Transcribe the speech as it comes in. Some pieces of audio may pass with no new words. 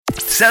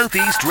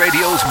Southeast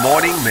Radio's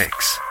morning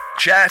mix.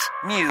 Chat,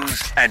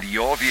 news and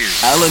your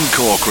views. Alan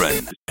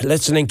Corcoran.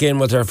 Let's link in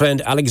with our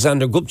friend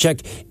Alexander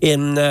Gubchak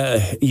in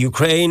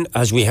Ukraine.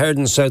 As we heard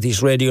in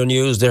Southeast Radio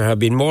News, there have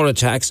been more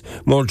attacks,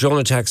 more drone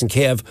attacks in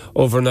Kiev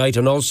overnight,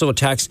 and also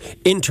attacks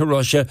into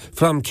Russia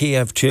from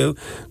Kiev too.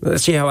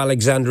 Let's see how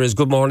Alexander is.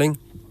 Good morning.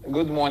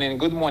 Good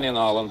morning,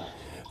 Alan.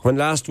 When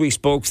last we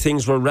spoke,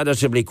 things were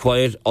relatively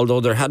quiet,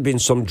 although there had been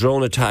some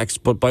drone attacks,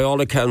 but by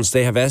all accounts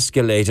they have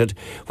escalated.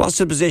 What's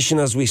the position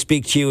as we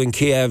speak to you in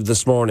Kiev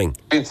this morning?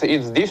 It's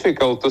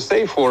difficult to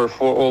say for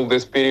all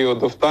this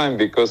period of time,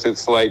 because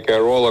it's like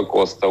a roller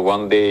coaster.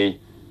 One day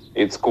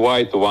it's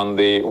quiet, one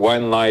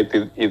night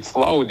it's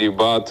loudy,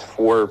 but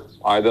for,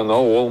 I don't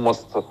know,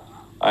 almost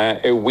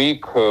a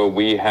week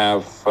we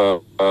have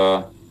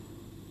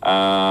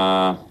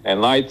a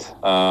night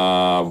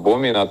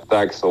bombing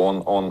attacks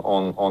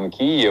on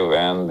Kiev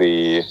and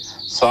the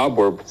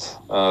suburbs.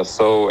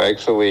 So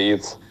actually,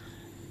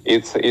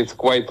 it's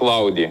quite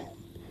loudy.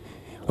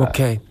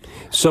 Okay.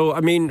 So,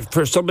 I mean,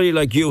 for somebody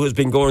like you who's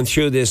been going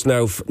through this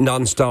now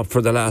non-stop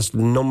for the last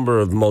number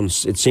of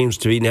months, it seems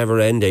to be never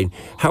ending.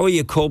 How are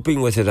you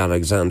coping with it,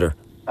 Alexander?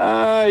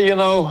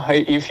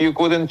 If you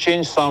couldn't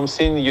change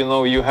something,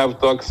 you have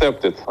to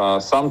accept it.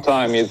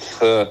 Sometimes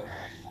it's.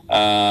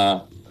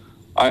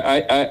 I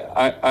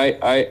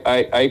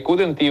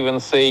couldn't even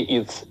say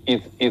it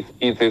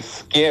is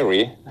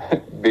scary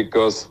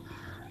because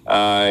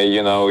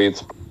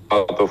it's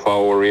part of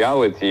our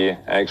reality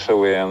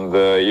actually, and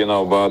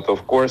but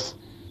of course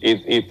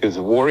it is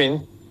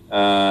worrying,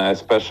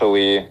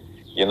 especially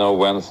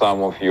when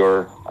some of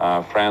your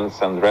friends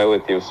and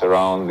relatives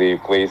around the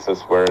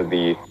places where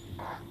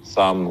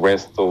some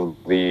rest of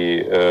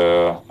the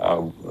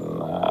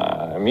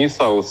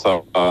missiles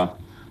are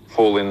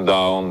falling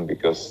down,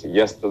 because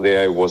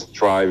yesterday I was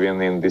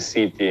driving in the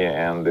city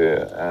and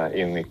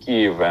in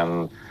Kiev,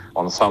 and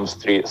on some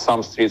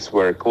streets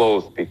were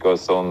closed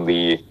because on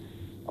the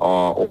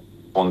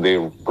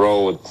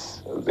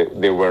roads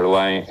they were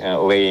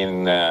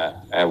laying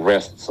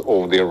rests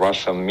of the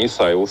Russian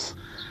missiles,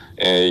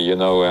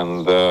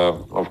 and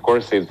of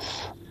course it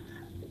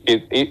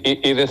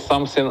is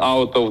something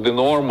out of the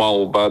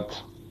normal, but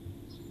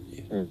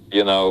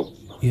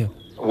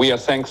we are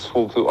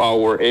thankful to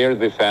our air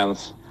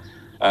defense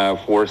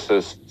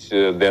forces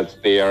that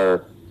they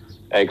are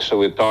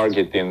actually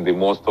targeting the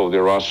most of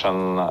the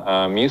Russian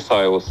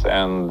missiles,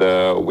 and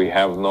we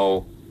have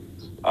no,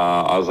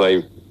 as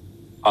I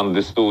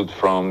understood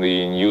from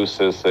the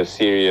news, a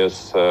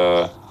serious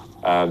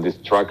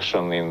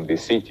destruction in the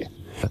city.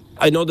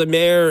 I know the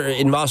mayor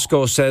in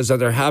Moscow says that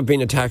there have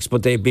been attacks,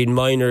 but they've been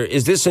minor.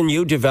 Is this a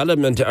new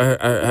development,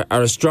 or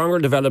a stronger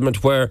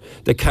development where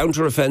the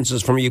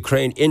counter-offensives from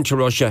Ukraine into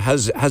Russia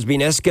has been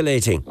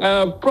escalating?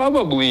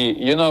 Probably.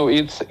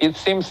 It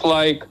seems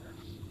like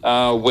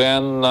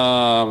when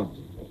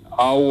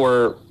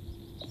our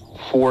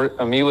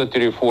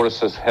military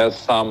forces has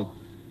some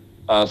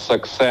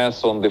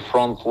success on the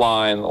front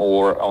line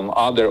or on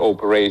other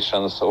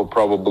operations, or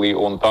probably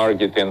on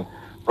targeting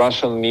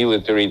Russian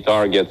military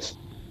targets,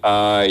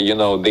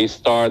 they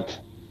start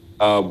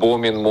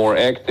bombing more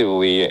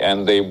actively,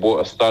 and they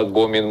start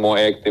bombing more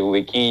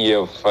actively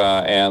Kiev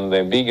and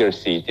the bigger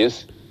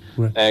cities,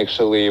 right,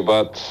 actually.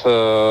 But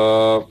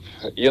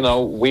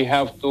we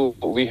have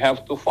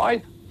to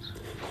fight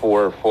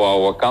for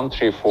our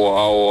country, for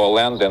our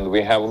land, and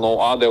we have no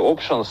other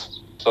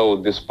options. So,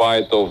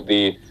 despite of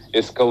the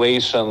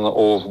escalation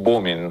of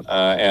bombing,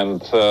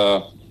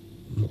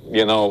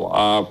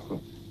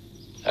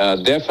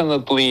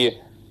 definitely.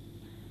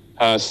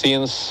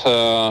 Since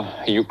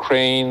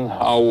Ukraine,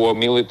 our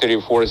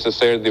military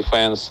forces air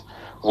defense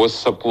was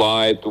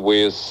supplied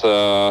with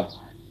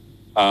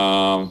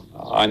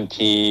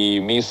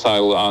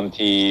anti-missile,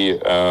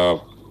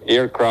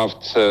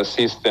 anti-aircraft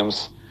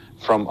systems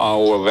from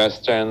our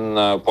Western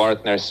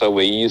partners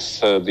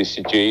overseas, the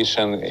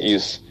situation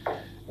is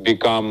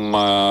become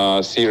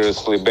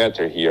seriously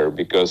better here,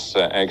 because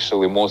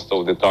actually most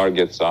of the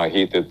targets are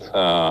hit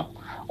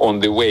on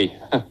the way.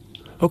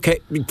 Okay,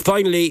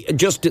 finally,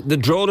 just the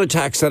drone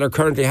attacks that are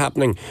currently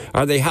happening,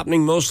 are they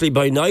happening mostly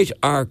by night,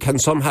 or can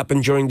some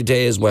happen during the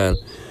day as well?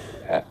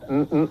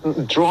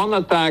 Drone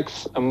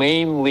attacks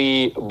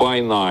mainly by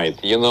night.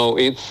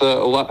 It's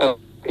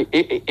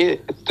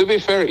to be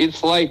fair,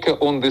 it's like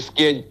on the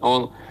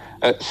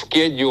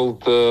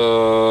scheduled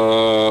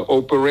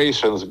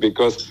operations,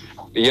 because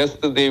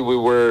yesterday we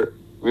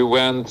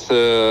went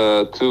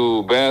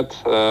to bed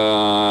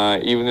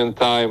evening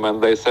time,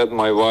 and I said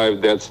my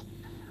wife that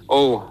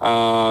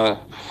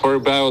for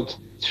about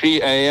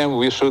 3 a.m.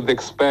 we should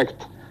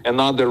expect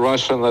another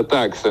Russian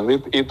attacks, and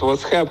it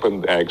was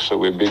happened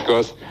actually,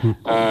 because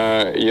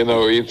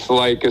it's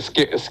like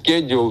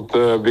scheduled,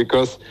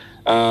 because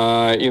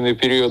in a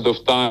period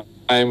of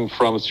time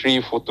from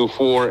 3 to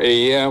 4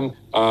 a.m.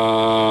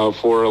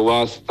 For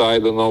last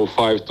 5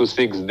 to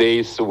 6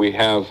 days we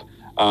have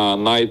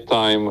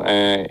nighttime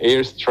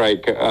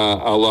airstrike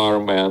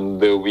alarm,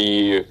 and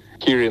we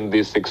hearing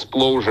these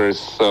explosions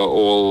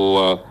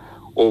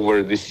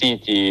over the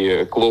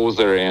city,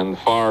 closer and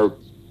far.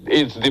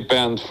 It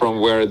depends from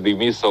where the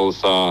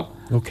missiles are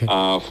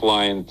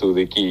flying to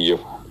the Kyiv.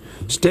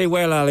 Stay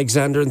well,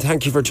 Alexander, and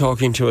thank you for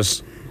talking to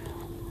us.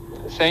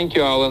 Thank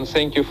you, Alan.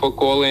 Thank you for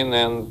calling,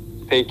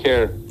 and take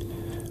care.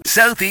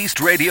 Southeast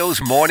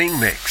Radio's morning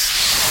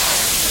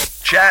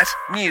mix. Chat,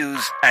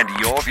 news, and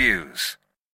your views.